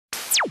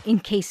in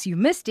case you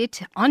missed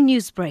it on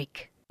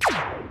Newsbreak.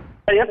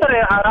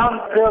 Yesterday, around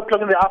 3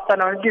 o'clock in the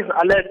afternoon, it is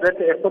alleged that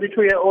a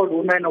 42-year-old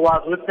woman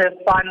was with her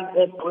son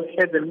at the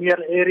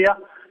Hazelmere area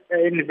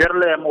in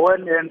Verulam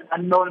when an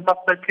unknown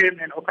suspect came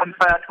and opened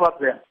fire towards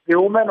them. The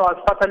woman was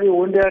fatally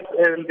wounded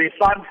and the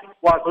son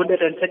was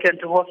wounded and taken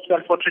to hospital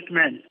for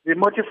treatment. The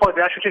motive for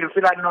the shooting is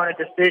still unknown at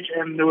the stage,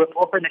 and we have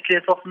opened a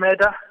case of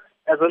murder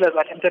as well as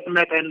attempted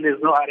murder, and there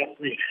is no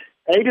arrest made.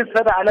 It is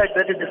further alleged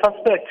that the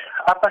suspect,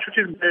 after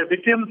shooting the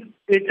victim,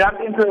 he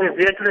jumped into a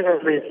vehicle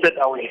and they fled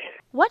away.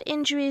 What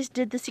injuries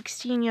did the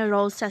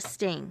 16-year-old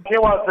sustain? He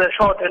was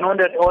shot and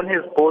wounded on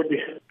his body.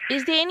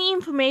 Is there any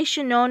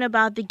information known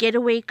about the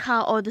getaway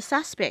car or the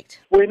suspect?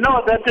 We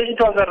know that it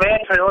was a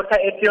red Toyota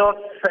Etios,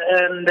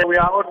 and we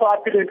are also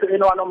appealing to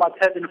anyone who might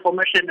have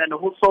information and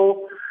who saw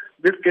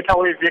this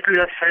getaway vehicle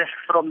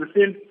from the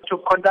scene to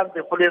contact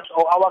the police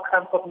or our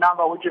transport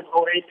number, which is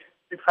 08-600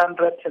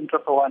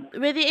 101.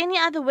 Were there any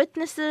other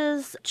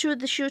witnesses to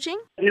the shooting?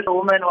 This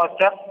woman was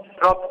just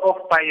dropped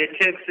off by a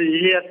taxi.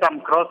 He had some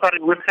grocery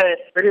with her.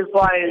 That is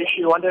why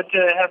she wanted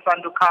her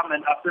son to come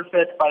and assist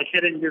her by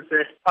sharing these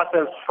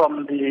parcels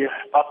from the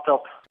bus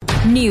stop.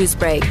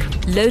 Newsbreak,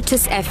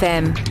 Lotus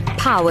FM,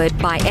 powered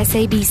by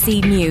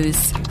SABC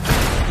News.